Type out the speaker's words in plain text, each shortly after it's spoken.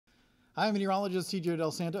Hi, meteorologist TJ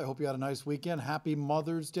Del Santo. I hope you had a nice weekend. Happy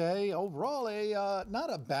Mother's Day. Overall,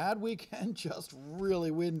 not a bad weekend, just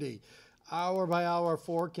really windy. Hour by hour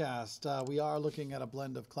forecast. We are looking at a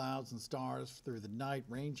blend of clouds and stars through the night.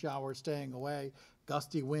 Rain showers staying away.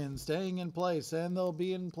 Gusty winds staying in place, and they'll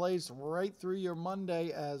be in place right through your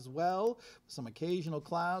Monday as well. Some occasional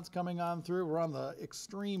clouds coming on through. We're on the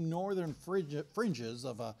extreme northern fringes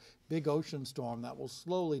of a big ocean storm that will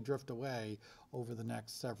slowly drift away over the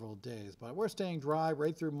next several days. But we're staying dry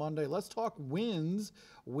right through Monday. Let's talk winds.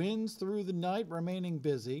 Winds through the night remaining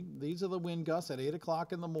busy. These are the wind gusts at 8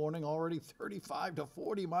 o'clock in the morning, already 35 to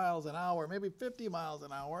 40 miles an hour, maybe 50 miles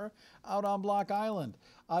an hour out on Block Island.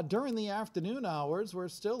 During the afternoon hours, we're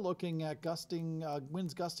still looking at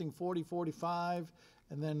winds gusting 40, 45,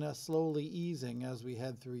 and then slowly easing as we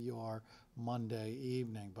head through your Monday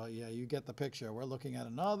evening. But yeah, you get the picture. We're looking at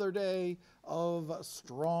another day of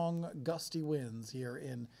strong gusty winds here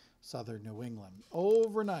in southern New England.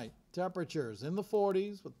 Overnight, temperatures in the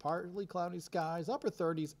 40s with partly cloudy skies, upper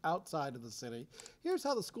 30s outside of the city. Here's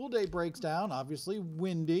how the school day breaks down. Obviously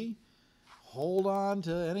windy. Hold on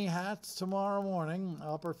to any hats tomorrow morning.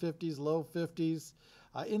 Upper 50s, low 50s.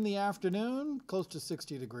 In the afternoon, close to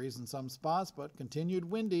 60 degrees in some spots, but continued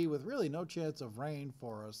windy with really no chance of rain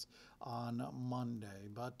for us on Monday.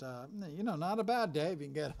 But, not a bad day if you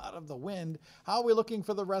can get out of the wind. How are we looking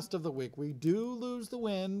for the rest of the week? We do lose the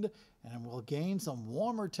wind, and we'll gain some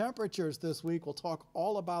warmer temperatures this week. We'll talk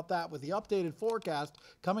all about that with the updated forecast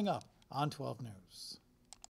coming up on 12 News.